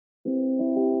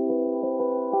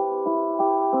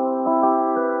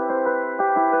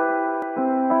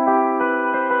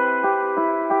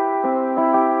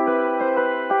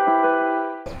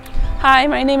Hi,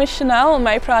 my name is Chanel.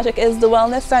 My project is the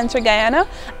Wellness Center Guyana,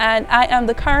 and I am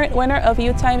the current winner of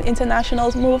Youth Time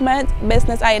International's Movement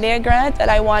Business Idea Grant that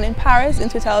I won in Paris in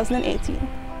 2018.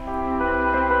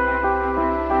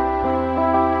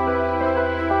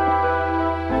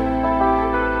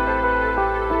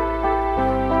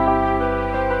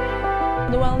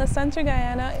 The Wellness Center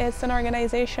Guyana is an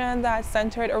organization that's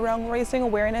centered around raising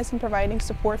awareness and providing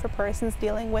support for persons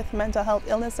dealing with mental health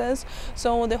illnesses.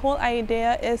 So the whole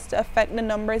idea is to affect the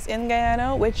numbers in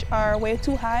Guyana, which are way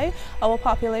too high. Our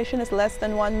population is less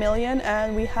than 1 million,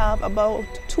 and we have about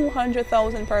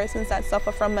 200,000 persons that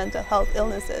suffer from mental health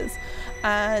illnesses.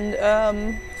 And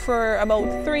for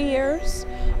about 3 years,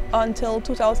 until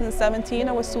 2017,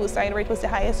 our suicide rate was the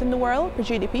highest in the world for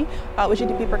GDP, with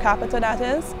GDP per capita that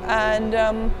is.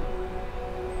 And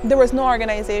there was no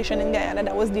organization in Guyana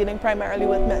that was dealing primarily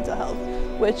with mental health,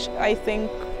 which I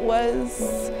think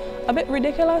was a bit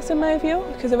ridiculous in my view,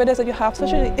 because if it is that you have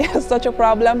such a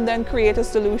problem, then create a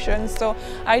solution. So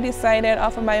I decided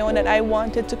off of my own that I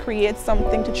wanted to create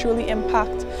something to truly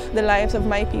impact the lives of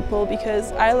my people,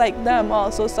 because I, like them,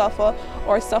 also suffer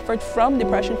or suffered from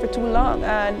depression for too long,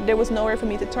 and there was nowhere for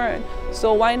me to turn.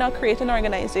 So why not create an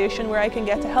organization where I can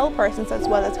get to help persons as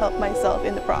well as help myself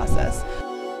in the process.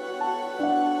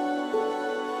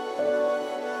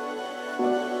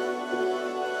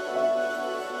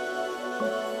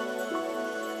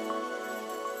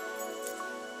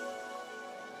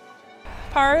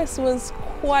 Paris was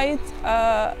quite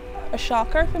a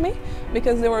shocker for me,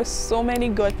 because there were so many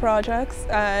good projects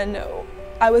and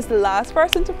I was the last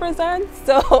person to present.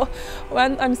 So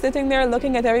when I'm sitting there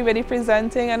looking at everybody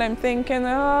presenting, and I'm thinking,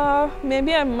 oh,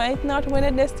 maybe I might not win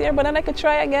it this year, but then I could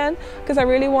try again, because I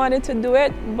really wanted to do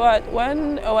it. But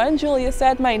when Julia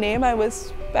said my name, I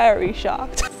was very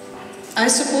shocked. I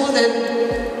suppose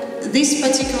that this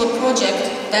particular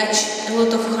project touched a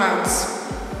lot of hearts.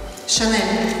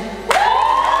 Chanel.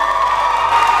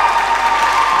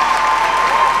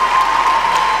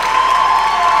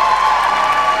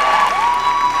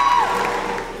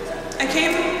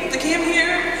 I came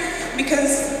here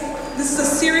because this is a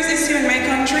serious issue in my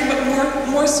country, but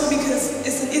more so because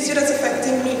it's an issue that's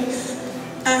affecting me.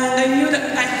 And I knew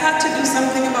that I had to do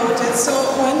something about it. So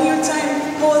when Youth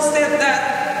Time posted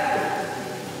that,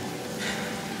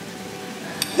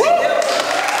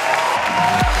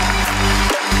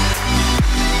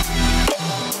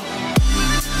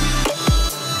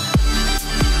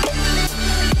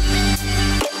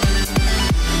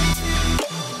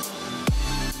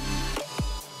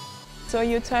 So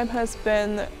Youth Time has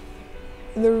been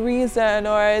the reason,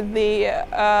 or the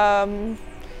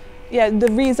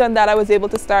reason that I was able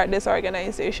to start this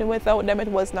organization. Without them, it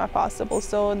was not possible.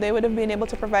 So they would have been able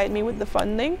to provide me with the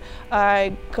funding.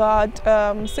 I got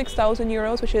 6,000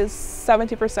 euros, which is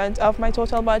 70% of my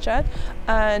total budget.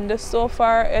 And so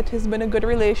far, it has been a good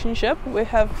relationship. We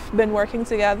have been working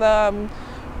together,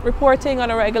 reporting on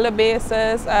a regular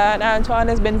basis, and Antoine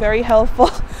has been very helpful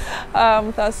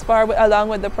thus far along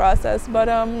with the process. But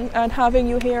and having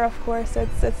you here, of course,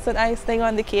 it's an icing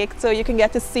on the cake, so you can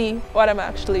get to see what I'm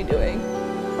actually doing.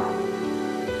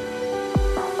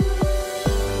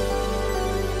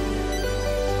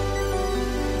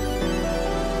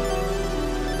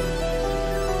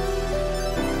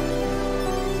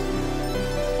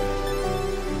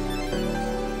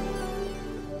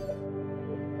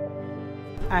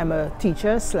 I'm a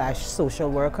teacher / social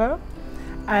worker,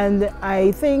 and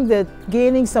I think that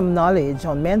gaining some knowledge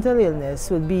on mental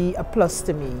illness would be a plus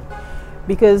to me,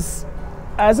 because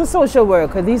as a social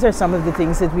worker, these are some of the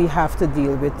things that we have to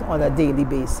deal with on a daily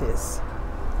basis.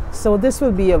 So this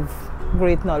will be of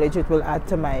great knowledge. It will add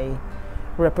to my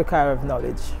repertoire of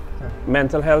knowledge.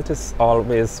 Mental health is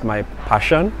always my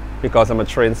passion, because I'm a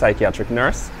trained psychiatric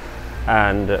nurse.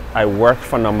 And I worked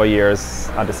for a number of years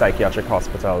at the psychiatric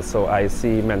hospital, so I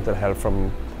see mental health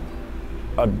from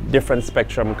a different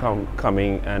spectrum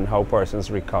coming, and how persons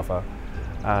recover.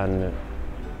 And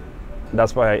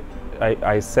that's why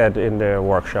I said in the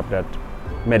workshop that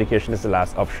medication is the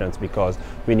last option, because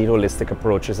we need holistic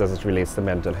approaches as it relates to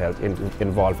mental health,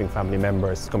 involving family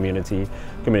members, community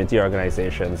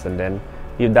organizations, and then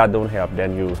if that don't help,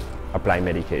 then you apply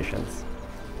medications.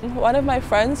 One of my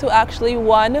friends who actually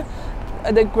won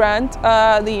the grant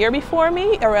the year before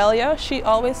me, Aurelia, she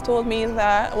always told me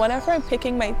that whenever I'm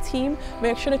picking my team,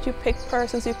 make sure that you pick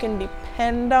persons you can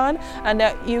depend on, and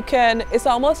that you can, it's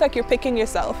almost like you're picking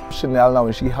yourself. Chanel now,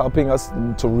 and she's helping us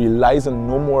to realize and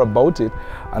know more about it,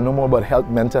 and know more about health,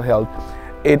 mental health.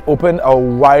 It opened a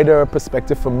wider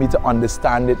perspective for me to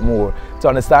understand it more. To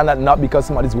understand that not because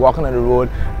somebody's walking on the road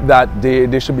that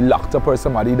they should be locked up, or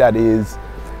somebody that is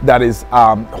that is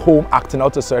home acting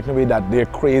out a certain way, that they're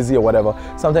crazy or whatever.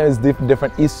 Sometimes it's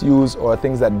different issues or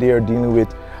things that they're dealing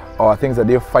with or things that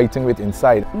they're fighting with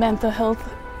inside. Mental health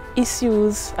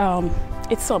issues,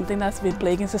 it's something that's been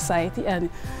plaguing society and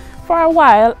for a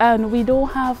while, and we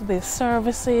don't have the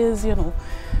services, you know,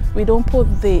 we don't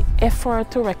put the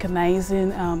effort to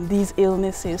recognizing these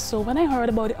illnesses. So when I heard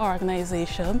about the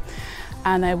organization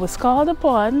and I was called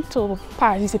upon to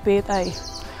participate, I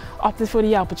opted for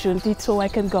the opportunity so I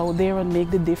can go there and make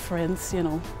the difference, you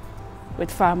know, with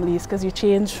families, because you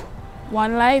change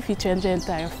one life, you change the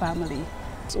entire family.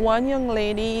 One young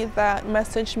lady that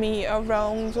messaged me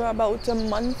around about a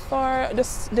month or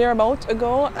just thereabout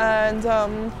ago,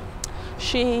 and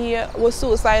she was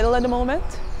suicidal at the moment.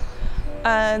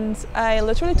 And I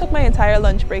literally took my entire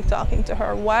lunch break talking to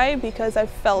her. Why? Because I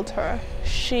felt her.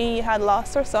 She had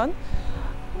lost her son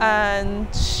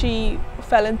and she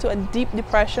fell into a deep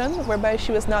depression whereby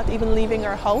she was not even leaving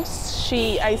her house.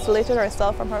 She isolated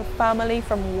herself from her family,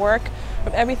 from work,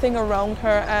 from everything around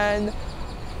her. And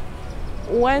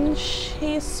when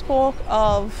she spoke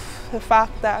of the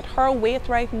fact that her weight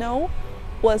right now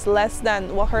was less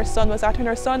than what her son was at, and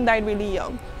her son died really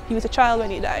young. He was a child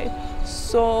when he died.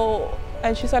 So,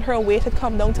 and she said her weight had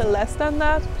come down to less than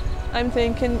that. I'm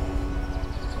thinking,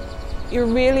 you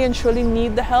really and truly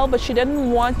need the help, but she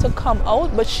didn't want to come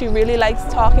out, but she really likes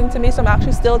talking to me, so I'm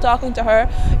actually still talking to her.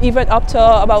 Even up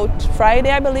to about Friday,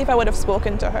 I believe, I would have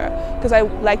spoken to her, because I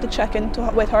like to check in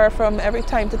with her from every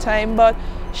time to time. But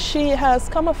she has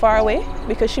come a far way,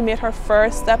 because she made her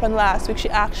first step, and last week she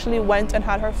actually went and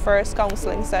had her first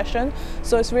counseling session.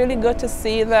 So it's really good to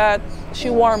see that she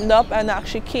warmed up and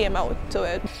actually came out to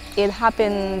it. It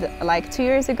happened like 2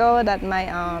 years ago that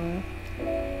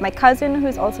my cousin,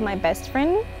 who's also my best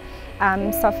friend,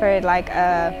 suffered like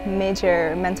a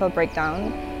major mental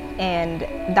breakdown, and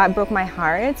that broke my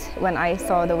heart when I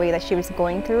saw the way that she was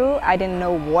going through. I didn't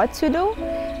know what to do.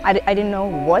 I didn't know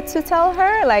what to tell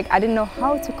her. Like, I didn't know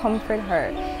how to comfort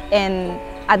her. And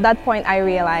at that point I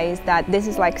realized that this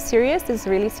is like serious, this is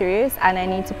really serious, and I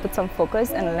need to put some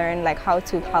focus and learn like how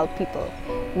to help people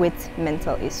with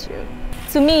mental issue.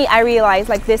 To me, I realized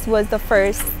like this was the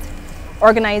first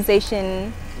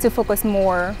organization to focus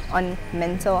more on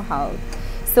mental health.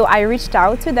 So I reached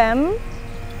out to them,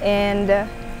 and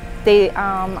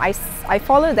I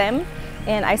followed them,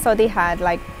 and I saw they had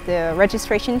like the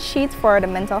registration sheet for the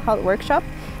mental health workshop.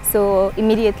 So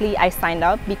immediately I signed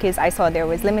up because I saw there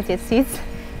was limited seats.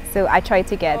 So I tried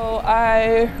to get. So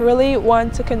I really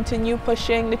want to continue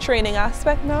pushing the training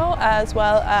aspect now, as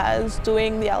well as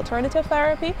doing the alternative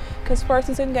therapy, because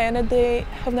persons in Guyana, they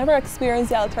have never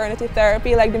experienced the alternative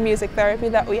therapy like the music therapy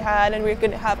that we had, and we're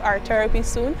going to have art therapy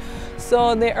soon.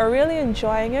 So they are really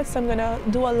enjoying it. So I'm going to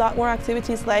do a lot more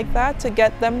activities like that to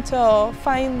get them to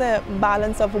find the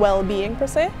balance of well-being per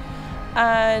se.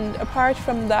 And apart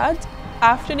from that,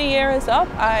 after the year is up,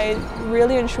 I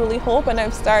really and truly hope, and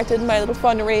I've started my little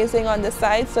fundraising on the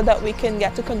side so that we can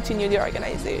get to continue the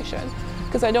organization.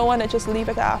 Because I don't want to just leave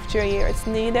it after a year. It's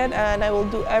needed, and I will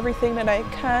do everything that I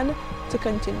can to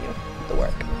continue the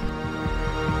work.